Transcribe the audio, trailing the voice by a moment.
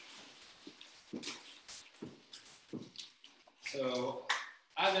So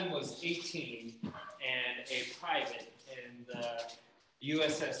Ivan was 18 and a private in the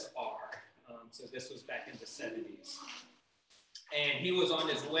USSR. So this was back in the 70s. And he was on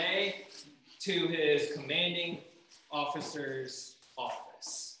his way to his commanding officer's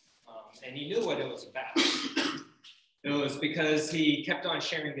office. And he knew what it was about. It was because he kept on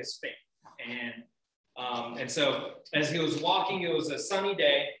sharing his faith. And so as he was walking, it was a sunny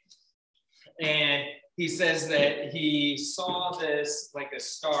day. And he says that he saw this, like a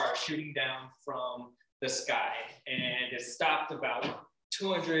star shooting down from the sky. And it stopped about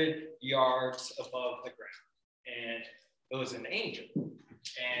 200 yards above the ground. And it was an angel.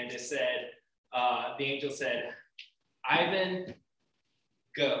 And it said, the angel said, Ivan,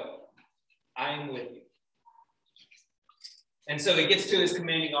 go. I'm with you. And so he gets to his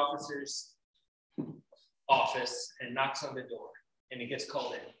commanding officer's office and knocks on the door. And he gets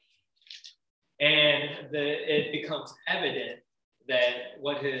called in. And it becomes evident that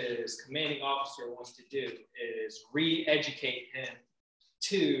what his commanding officer wants to do is re-educate him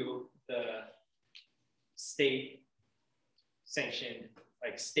to the state-sanctioned,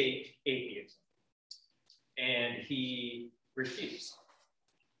 like state atheism. And he refused.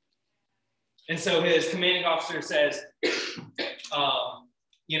 And so his commanding officer says,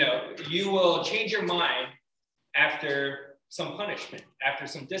 you will change your mind after some punishment, after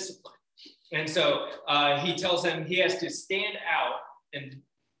some discipline. And so he tells him he has to stand out in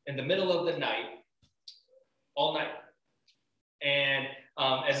the middle of the night, all night. And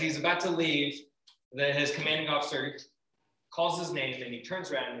as he's about to leave, his commanding officer calls his name and he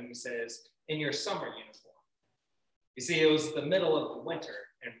turns around and he says, in your summer uniform. You see, it was the middle of the winter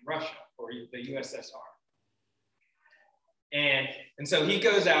in Russia or the USSR. And so he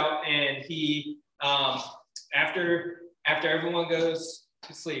goes out and he, after everyone goes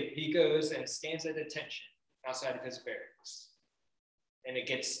to sleep, he goes and stands at attention outside of his barracks. And it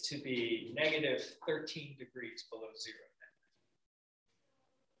gets to be negative 13 degrees below zero.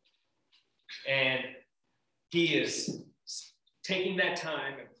 And he is taking that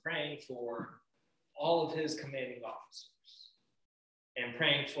time and praying for all of his commanding officers and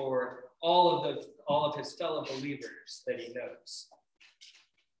praying for all of his fellow believers that he knows.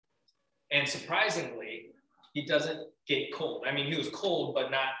 And surprisingly, he doesn't get cold. I mean, he was cold,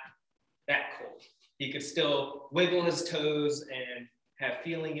 but not that cold. He could still wiggle his toes and have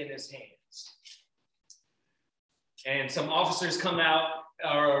feeling in his hands. And some officers come out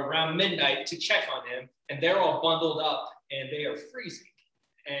around midnight to check on him, and they're all bundled up and they are freezing.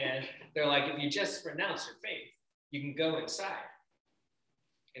 And they're like, if you just renounce your faith, you can go inside.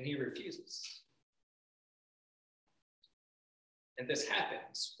 And he refuses. And this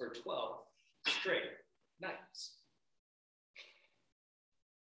happens for 12 straight nights.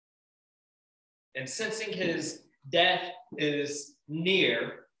 And sensing his death is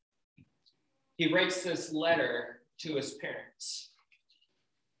near, he writes this letter to his parents.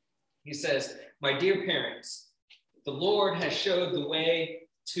 He says, my dear parents, the Lord has showed the way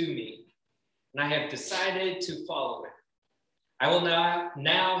to me, and I have decided to follow it. I will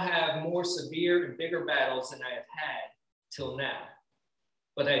now have more severe and bigger battles than I have had till now,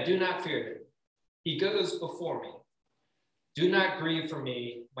 but I do not fear them. He goes before me. Do not grieve for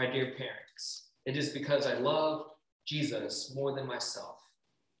me, my dear parents. It is because I love Jesus more than myself.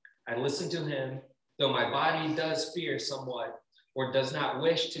 I listen to him, though my body does fear somewhat or does not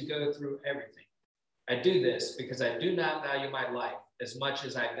wish to go through everything. I do this because I do not value my life as much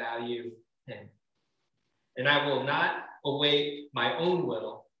as I value him. And I will not await my own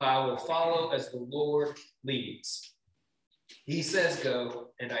will, but I will follow as the Lord leads. He says go,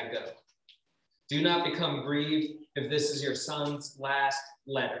 and I go. Do not become grieved if this is your son's last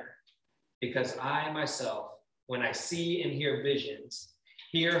letter, because I myself, when I see and hear visions,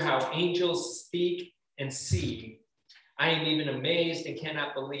 hear how angels speak and see, I am even amazed and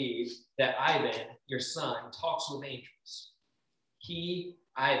cannot believe that Ivan, your son, talks with angels. He,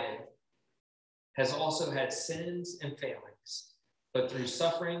 Ivan, has also had sins and failings, but through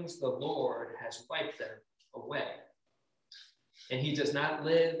sufferings, the Lord has wiped them away. And he does not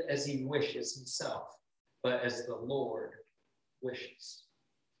live as he wishes himself, but as the Lord wishes.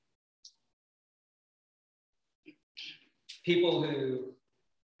 People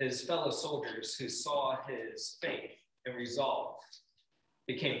his fellow soldiers who saw his faith and resolve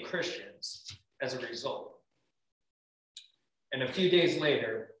became Christians as a result. And a few days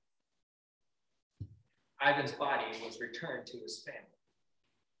later, Ivan's body was returned to his family.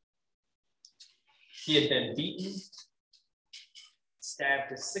 He had been beaten,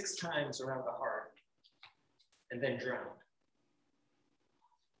 stabbed 6 times around the heart, and then drowned.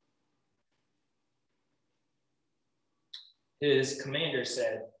 his commander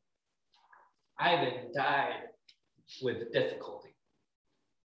said, Ivan died with difficulty.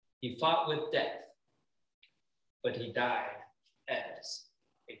 He fought with death, but he died as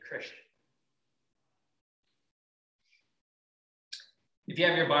a Christian. If you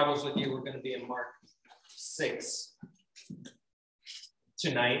have your Bibles with you, we're going to be in Mark 6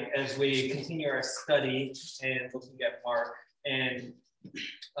 tonight as we continue our study and looking at Mark. And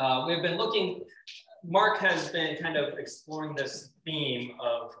we've been looking, Mark has been kind of exploring this theme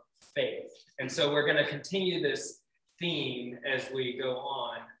of faith. And so we're going to continue this theme as we go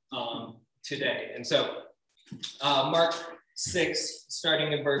on today. And so Mark 6,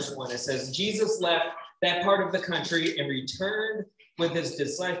 starting in verse 1, it says, Jesus left that part of the country and returned with his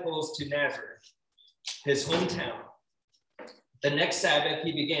disciples to Nazareth, his hometown. The next Sabbath,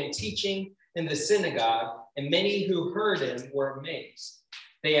 he began teaching in the synagogue, and many who heard him were amazed.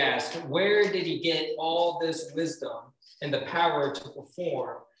 They asked, where did he get all this wisdom and the power to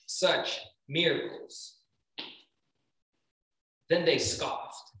perform such miracles? Then they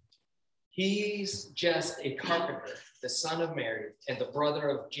scoffed. He's just a carpenter, the son of Mary, and the brother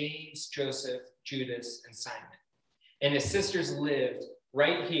of James, Joseph, Judas, and Simon. And his sisters lived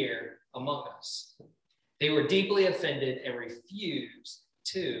right here among us. They were deeply offended and refused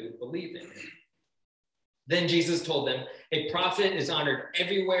to believe in him. Then Jesus told them, a prophet is honored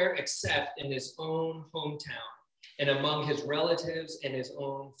everywhere except in his own hometown and among his relatives and his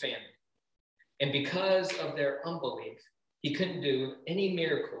own family. And because of their unbelief, he couldn't do any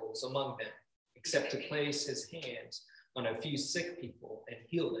miracles among them except to place his hands on a few sick people and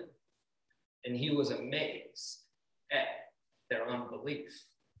heal them. And he was amazed at their unbelief.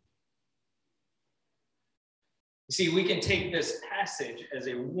 You see, we can take this passage as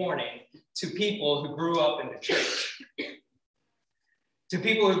a warning to people who grew up in the church. To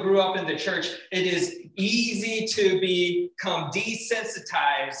people who grew up in the church, it is easy to become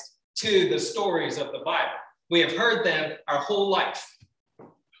desensitized to the stories of the Bible. We have heard them our whole life.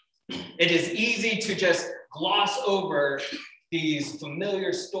 It is easy to just gloss over these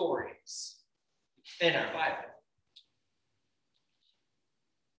familiar stories in our Bible.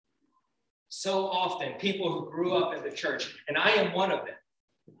 So often, people who grew up in the church, and I am one of them,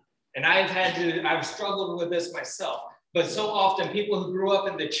 and I've struggled with this myself, but so often people who grew up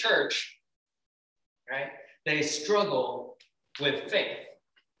in the church, right, they struggle with faith.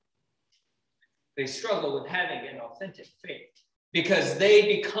 They struggle with having an authentic faith because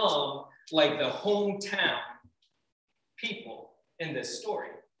they become like the hometown people in this story.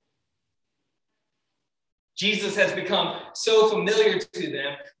 Jesus has become so familiar to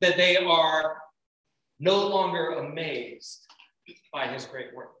them that they are no longer amazed by his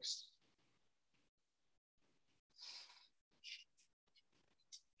great works.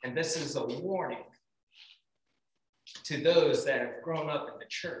 And this is a warning to those that have grown up in the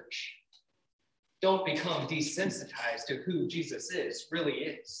church. Don't become desensitized to who Jesus really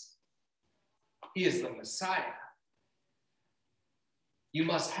is. He is the Messiah. You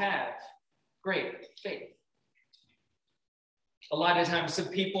must have great faith. A lot of times, some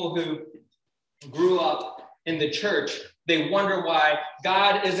people who grew up in the church, they wonder why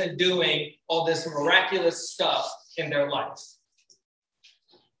God isn't doing all this miraculous stuff in their lives.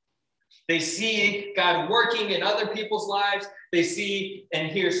 They see God working in other people's lives. They see and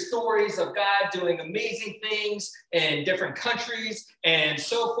hear stories of God doing amazing things in different countries and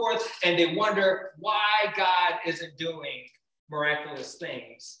so forth. And they wonder why God isn't doing miraculous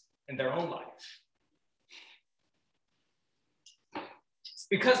things in their own life. It's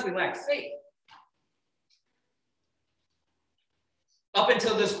because we lack faith. Up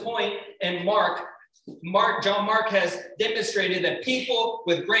until this point in John Mark has demonstrated that people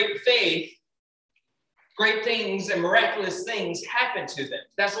with great faith, great things and miraculous things happen to them.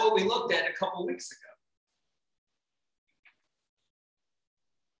 That's what we looked at a couple weeks ago.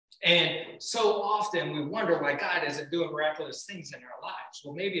 And so often we wonder why God isn't doing miraculous things in our lives.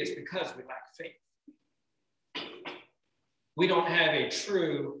 Well, maybe it's because we lack faith. We don't have a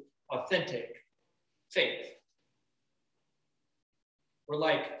true, authentic faith. We're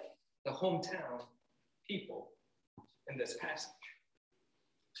like the hometown people in this passage.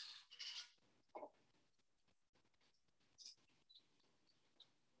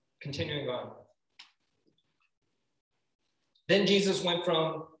 Continuing on. Then Jesus went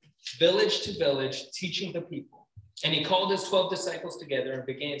from village to village, teaching the people. And he called his 12 disciples together and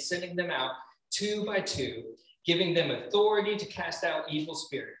began sending them out 2 by 2, giving them authority to cast out evil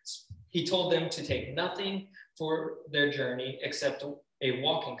spirits. He told them to take nothing for their journey except a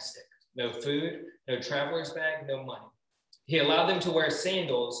walking stick, no food, no traveler's bag, no money. He allowed them to wear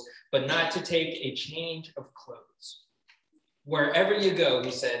sandals, but not to take a change of clothes. Wherever you go,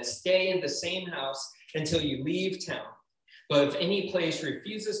 he said, stay in the same house until you leave town. But if any place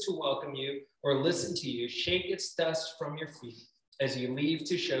refuses to welcome you or listen to you, shake its dust from your feet as you leave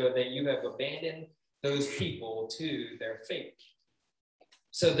to show that you have abandoned those people to their fate.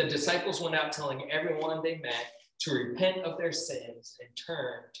 So the disciples went out telling everyone they met to repent of their sins and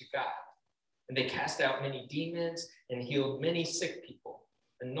turn to God. And they cast out many demons and healed many sick people,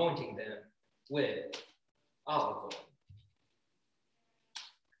 anointing them with olive oil.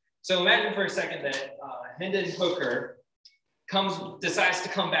 So imagine for a second that Hendon Hooker decides to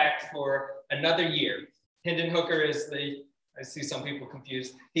come back for another year. Hendon Hooker is I see some people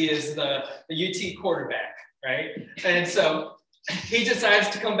confused, he is the UT quarterback, right? And so he decides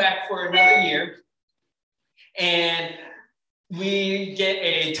to come back for another year, and we get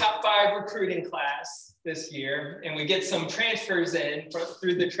a top 5 recruiting class this year, and we get some transfers in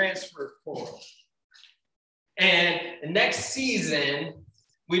through the transfer portal. And next season,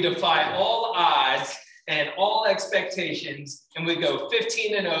 we defy all odds and all expectations, and we go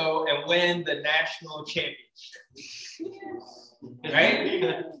 15-0 and win the national championship.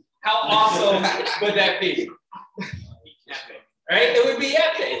 Right? How awesome would that be? Right? It would be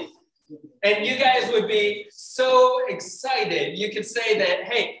epic. And you guys would be so excited. You could say that,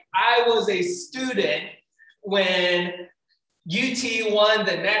 hey, I was a student when UT won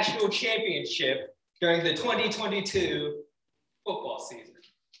the national championship during the 2022 football season.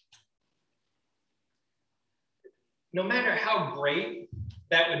 No matter how great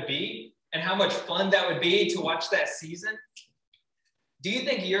that would be and how much fun that would be to watch that season, do you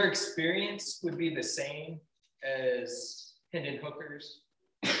think your experience would be the same as Hendon Hooker's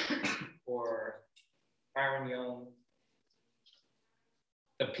or Byron Young,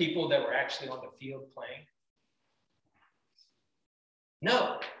 the people that were actually on the field playing?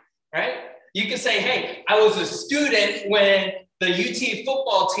 No, right? You can say, hey, I was a student when the UT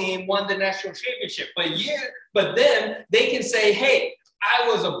football team won the national championship. But then they can say, hey, I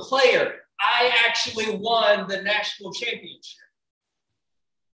was a player. I actually won the national championship.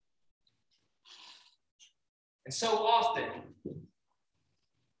 And so often,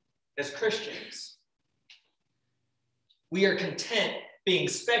 as Christians, we are content being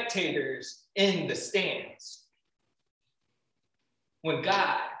spectators in the stands. When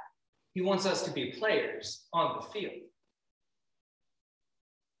God, he wants us to be players on the field.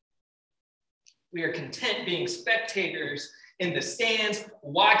 We are content being spectators in the stands,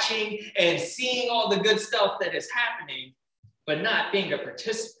 watching and seeing all the good stuff that is happening, but not being a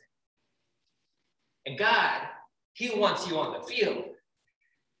participant. And God, he wants you on the field.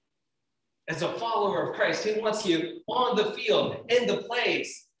 As a follower of Christ, he wants you on the field, in the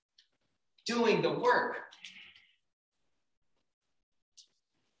place, doing the work.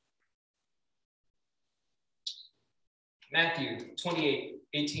 Matthew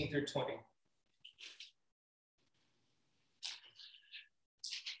 28:18-20.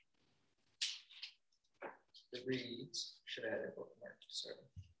 It reads, should I have a bookmark? Sorry.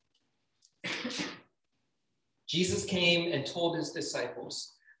 Jesus came and told his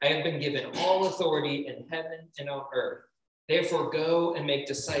disciples, I have been given all authority in heaven and on earth. Therefore, go and make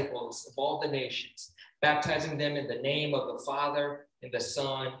disciples of all the nations, baptizing them in the name of the Father and the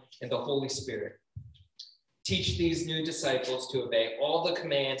Son and the Holy Spirit. Teach these new disciples to obey all the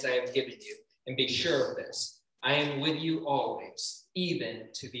commands I have given you, and be sure of this. I am with you always, even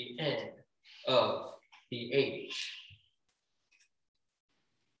to the end of the age.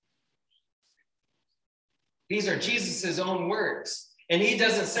 These are Jesus's own words. And he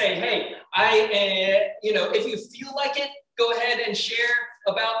doesn't say, hey, if you feel like it, go ahead and share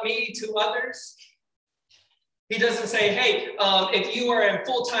about me to others. He doesn't say, hey, if you are in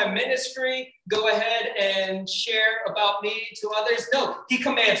full-time ministry, go ahead and share about me to others. No, he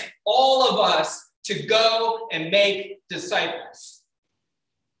commands all of us to go and make disciples.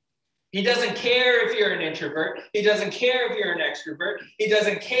 He doesn't care if you're an introvert. He doesn't care if you're an extrovert. He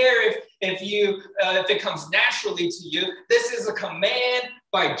doesn't care if it comes naturally to you. This is a command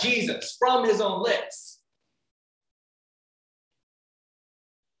by Jesus from his own lips.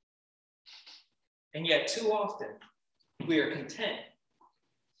 And yet too often we are content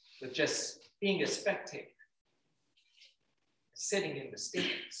with just being a spectator, sitting in the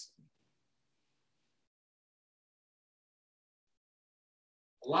stands.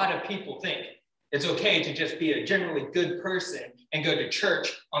 A lot of people think it's okay to just be a generally good person and go to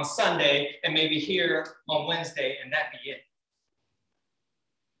church on Sunday and maybe here on Wednesday and that be it.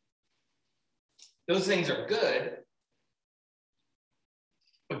 Those things are good,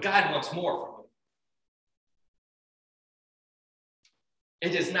 but God wants more from you.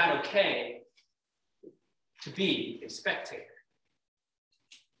 It is not okay to be a spectator.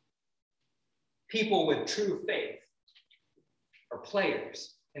 People with true faith are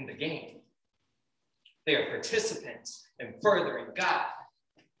players in the game. They are participants in furthering God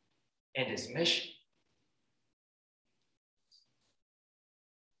and his mission.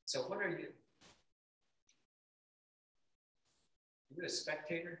 So what are you? Are you a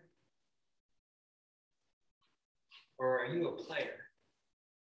spectator? Or are you a player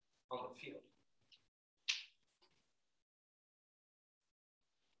on the field?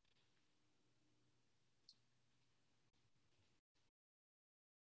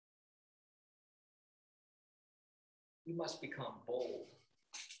 We must become bold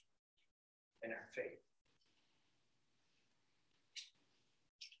in our faith.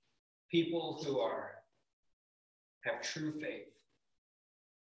 People who have true faith,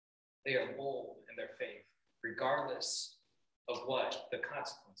 they are bold in their faith, regardless of what the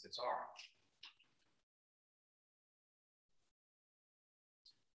consequences are.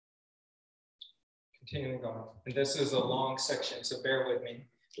 Continuing on, and this is a long section, so bear with me.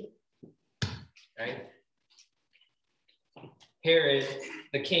 Right? Herod,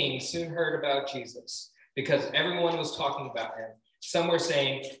 the king, soon heard about Jesus because everyone was talking about him. Some were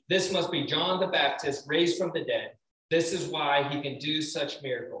saying, "This must be John the Baptist raised from the dead. This is why he can do such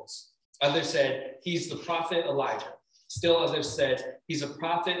miracles." Others said, "He's the prophet Elijah." Still others said, "He's a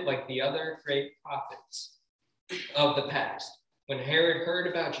prophet like the other great prophets of the past." When Herod heard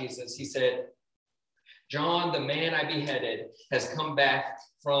about Jesus, he said, "John, the man I beheaded, has come back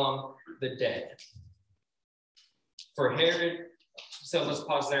from the dead." For Herod, so let's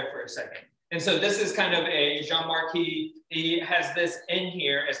pause there for a second. And so this is kind of a, Jean-Marc, he has this in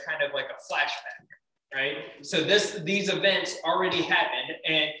here as kind of like a flashback, right? So these events already happened,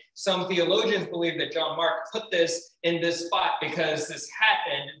 and some theologians believe that Jean-Marc put this in this spot because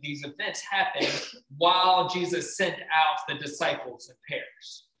these events happened while Jesus sent out the disciples in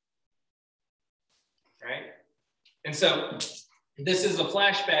pairs, right? And so this is a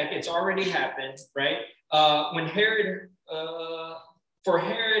flashback. It's already happened, right? When Herod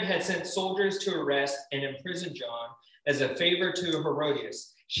had sent soldiers to arrest and imprison John as a favor to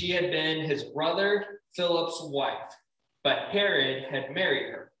Herodias. She had been his brother Philip's wife, but Herod had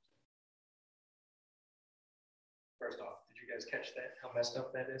married her. First off, did you guys catch that? How messed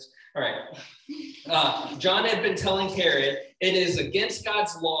up that is? All right. John had been telling Herod, "It is against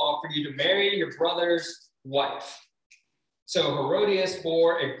God's law for you to marry your brother's wife." So Herodias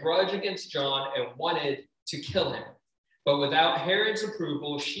bore a grudge against John and wanted to kill him. But without Herod's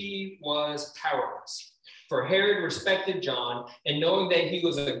approval, she was powerless. For Herod respected John, and knowing that he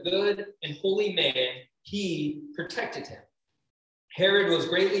was a good and holy man, he protected him. Herod was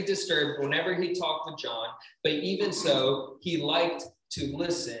greatly disturbed whenever he talked with John, but even so, he liked to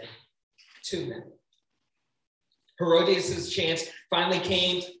listen to him. Herodias' chance finally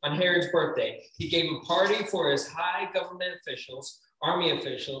came on Herod's birthday. He gave a party for his high government officials, army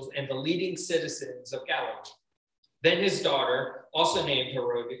officials, and the leading citizens of Galilee. Then his daughter, also named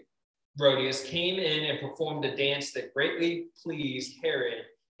Herodias, came in and performed a dance that greatly pleased Herod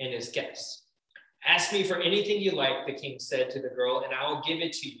and his guests. "Ask me for anything you like," the king said to the girl, "and I will give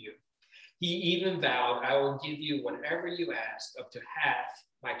it to you." He even vowed, "I will give you whatever you ask, up to half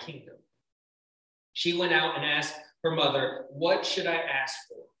my kingdom." She went out and asked her mother, "What should I ask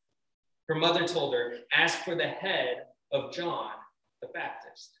for?" Her mother told her, "Ask for the head of John the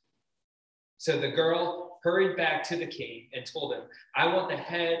Baptist." So the girl hurried back to the king and told him, "I want the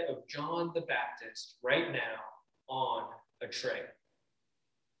head of John the Baptist right now on a tray."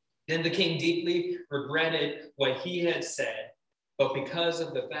 Then the king deeply regretted what he had said, but because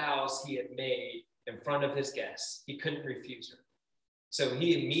of the vows he had made in front of his guests, he couldn't refuse her. So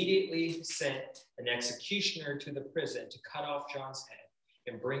he immediately sent an executioner to the prison to cut off John's head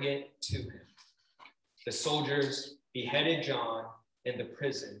and bring it to him. The soldiers beheaded John in the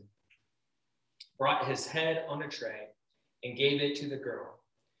prison, brought his head on a tray, and gave it to the girl,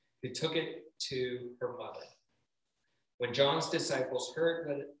 who took it to her mother. When John's disciples heard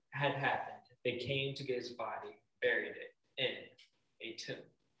what had happened, they came to get his body, buried it in a tomb.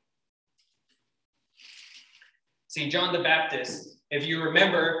 See, John the Baptist, if you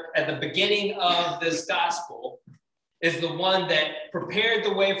remember at the beginning of this gospel, is the one that prepared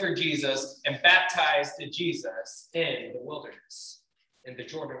the way for Jesus and baptized Jesus in the wilderness, in the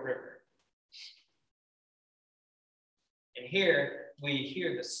Jordan River. And here we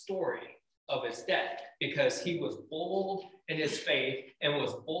hear the story of his death, because he was bold in his faith and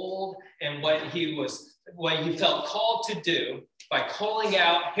was bold in what he felt called to do by calling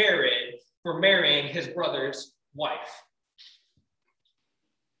out Herod for marrying his brother's wife.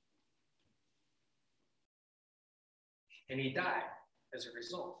 And he died as a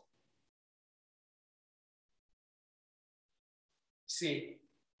result. See,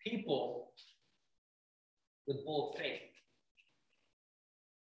 people with bold faith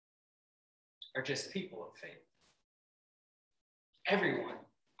are just people of faith. Everyone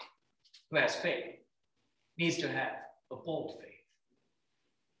who has faith needs to have a bold faith.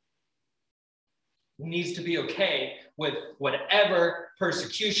 Needs to be okay with whatever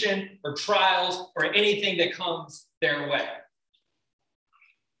persecution or trials or anything that comes their way.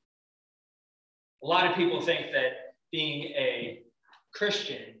 A lot of people think that being a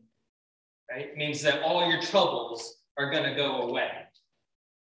Christian, right, means that all your troubles are going to go away.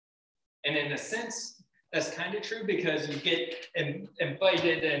 And in a sense, that's kind of true because you get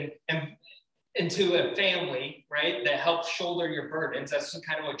invited into a family, right, that helps shoulder your burdens. That's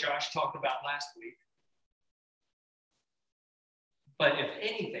kind of what Josh talked about last week. But if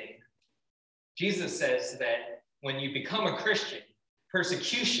anything, Jesus says that when you become a Christian,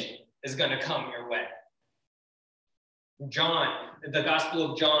 persecution is going to come your way. John, the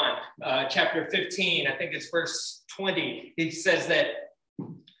Gospel of John, chapter 15, I think it's verse 20, he says that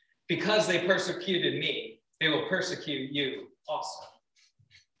because they persecuted me, they will persecute you also.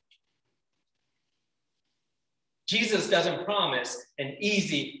 Jesus doesn't promise an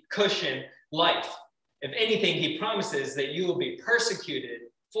easy, cushion life. If anything, he promises that you will be persecuted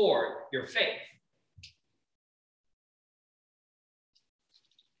for your faith.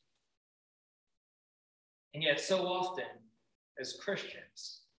 And yet, so often, as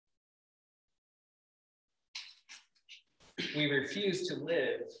Christians, we refuse to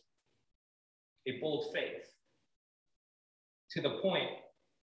live a bold faith to the point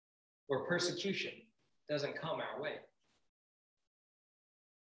where persecution doesn't come our way.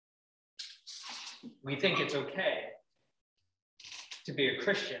 We think it's okay to be a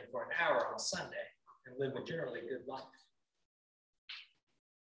Christian for an hour on Sunday and live a generally good life.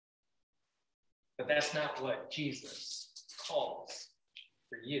 But that's not what Jesus calls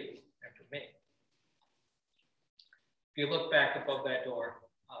for you and for me. If you look back above that door,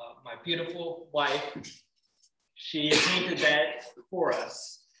 my beautiful wife, she painted that for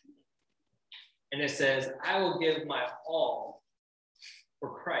us. And it says, I will give my all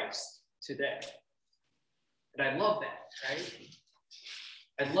for Christ today. And I love that, right?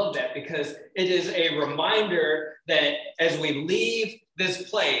 I love that because it is a reminder that as we leave this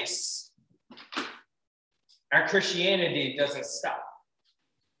place, our Christianity doesn't stop.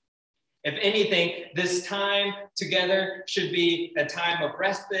 If anything, this time together should be a time of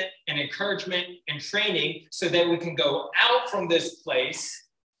respite and encouragement and training so that we can go out from this place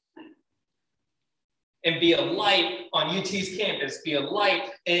and be a light on UT's campus, be a light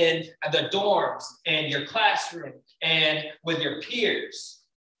in the dorms and your classroom and with your peers.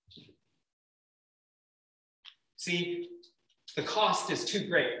 See, the cost is too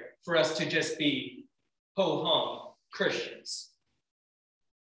great for us to just be ho-hum Christians.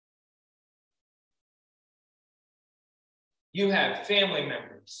 You have family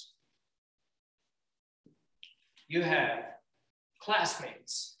members. You have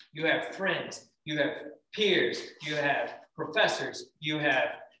classmates. You have friends. You have peers. You have professors. You have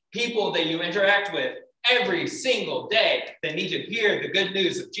people that you interact with every single day that need to hear the good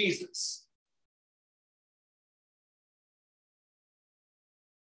news of Jesus.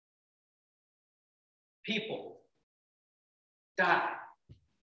 People die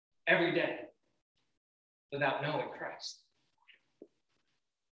every day without knowing Christ.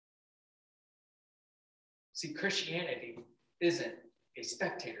 See, Christianity isn't a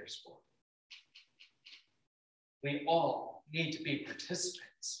spectator sport. We all need to be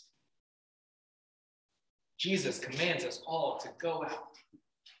participants. Jesus commands us all to go out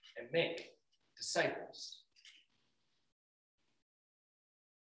and make disciples.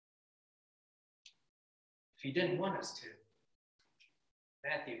 If he didn't want us to,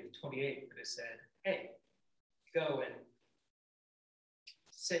 Matthew 28 would have said, hey, go and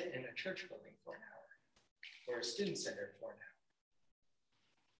sit in a church building for an hour or a student center for an hour.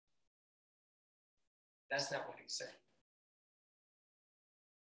 That's not what he said.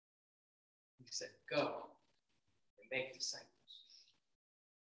 He said, go and make disciples.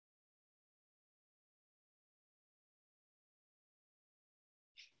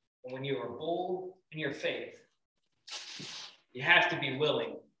 And when you are bold in your faith, you have to be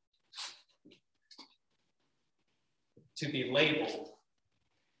willing to be labeled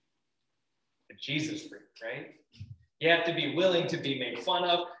a Jesus freak, right? You have to be willing to be made fun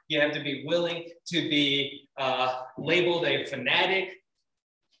of. You have to be willing to be labeled a fanatic.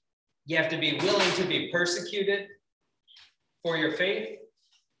 You have to be willing to be persecuted for your faith.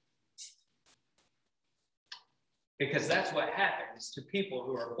 Because that's what happens to people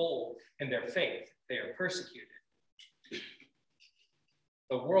who are bold in their faith. They are persecuted.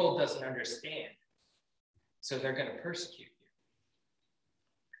 the world doesn't understand. So they're going to persecute you.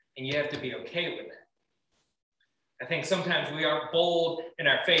 And you have to be okay with it. I think sometimes we are bold in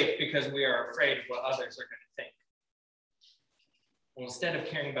our faith because we are afraid of what others are going to think. Well, instead of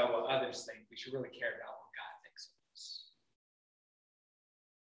caring about what others think, we should really care about what God thinks of us.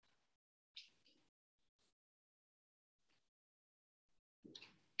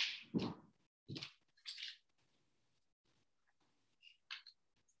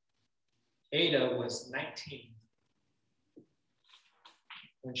 Ada was 19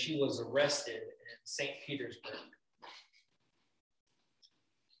 when she was arrested in St. Petersburg.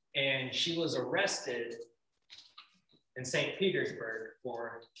 And she was arrested in St. Petersburg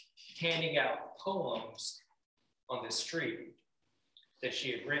for handing out poems on the street that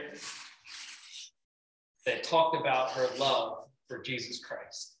she had written that talked about her love for Jesus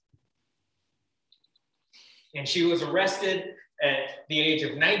Christ. And she was arrested at the age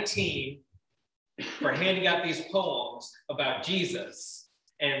of 19 for handing out these poems about Jesus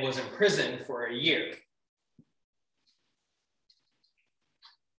and was imprisoned for a year.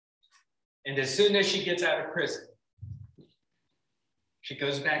 And as soon as she gets out of prison, she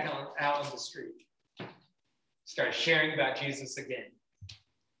goes back out on the street, starts sharing about Jesus again,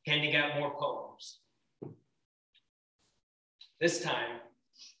 handing out more poems. This time,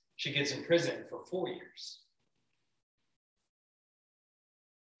 she gets imprisoned for 4 years.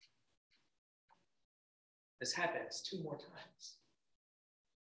 This happens 2 more times.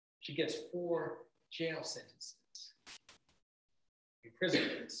 She gets 4 jail sentences,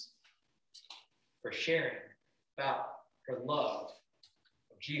 imprisonments, for sharing about her love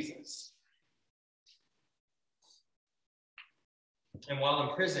of Jesus. And while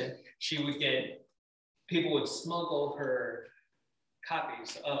in prison, people would smuggle her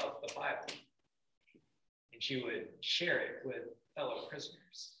copies of the Bible, and she would share it with fellow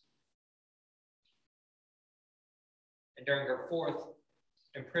prisoners. And during her 4th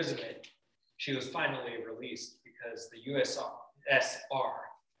imprisonment, she was finally released because the USSR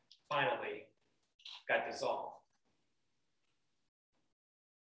finally got dissolved.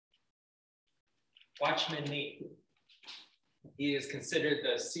 Watchman Nee. He is considered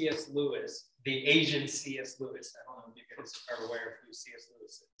the C.S. Lewis, the Asian C.S. Lewis. I don't know if you guys are aware of who C.S.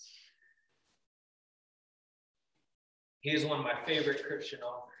 Lewis is. He is one of my favorite Christian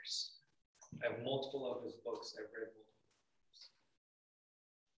authors. I have multiple of his books. I've read multiple.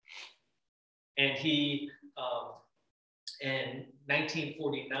 And he, in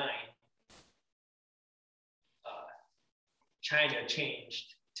 1949, China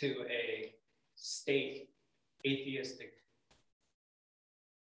changed to a state atheistic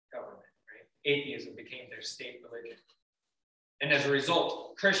government, right? Atheism became their state religion. And as a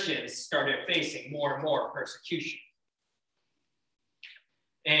result, Christians started facing more and more persecution.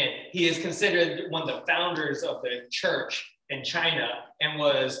 And he is considered one of the founders of the church in China and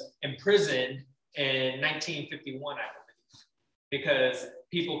was imprisoned in 1951, I believe, because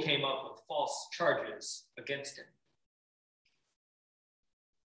people came up with false charges against him.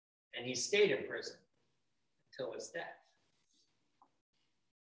 And he stayed in prison until his death.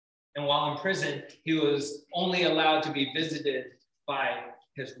 And while in prison, he was only allowed to be visited by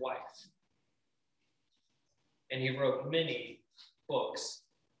his wife. And he wrote many books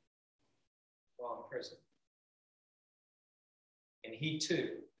while in prison. And he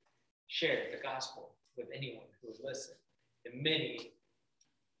too shared the gospel with anyone who would listen. And many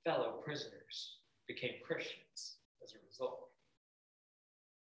fellow prisoners became Christians as a result.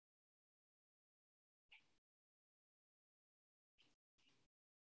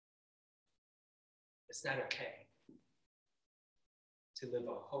 It's not okay to live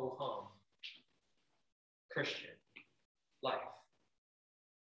a ho-hum Christian life.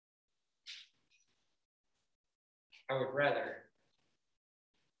 I would rather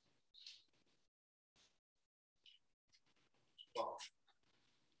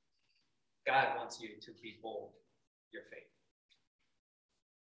God wants you to be bold in your faith.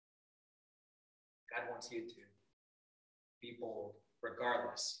 God wants you to be bold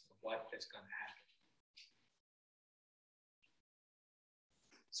regardless of what is going to happen.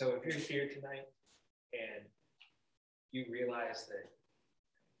 So if you're here tonight and you realize that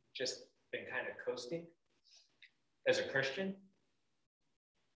you've just been kind of coasting as a Christian,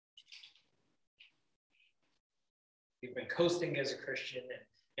 you've been coasting as a Christian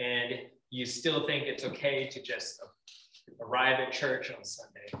and you still think it's okay to just arrive at church on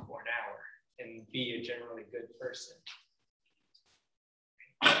Sunday for an hour and be a generally good person.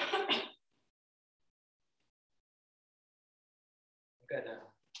 I'm going to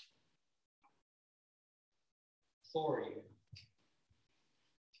implore you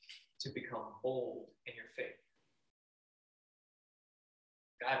to become bold in your faith.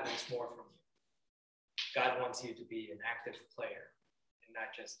 God wants more from you. God wants you to be an active player and not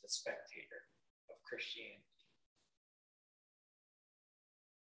just a spectator of Christianity.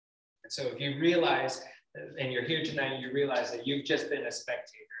 And so if you realize, and you're here tonight, and you realize that you've just been a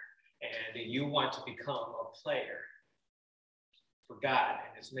spectator and you want to become a player for God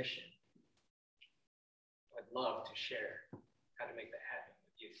and his mission, I'd love to share how to make that happen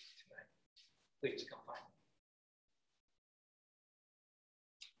with you tonight. Please come find me.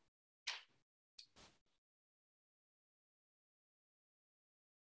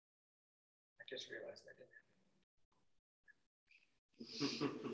 I just realized I didn't have it.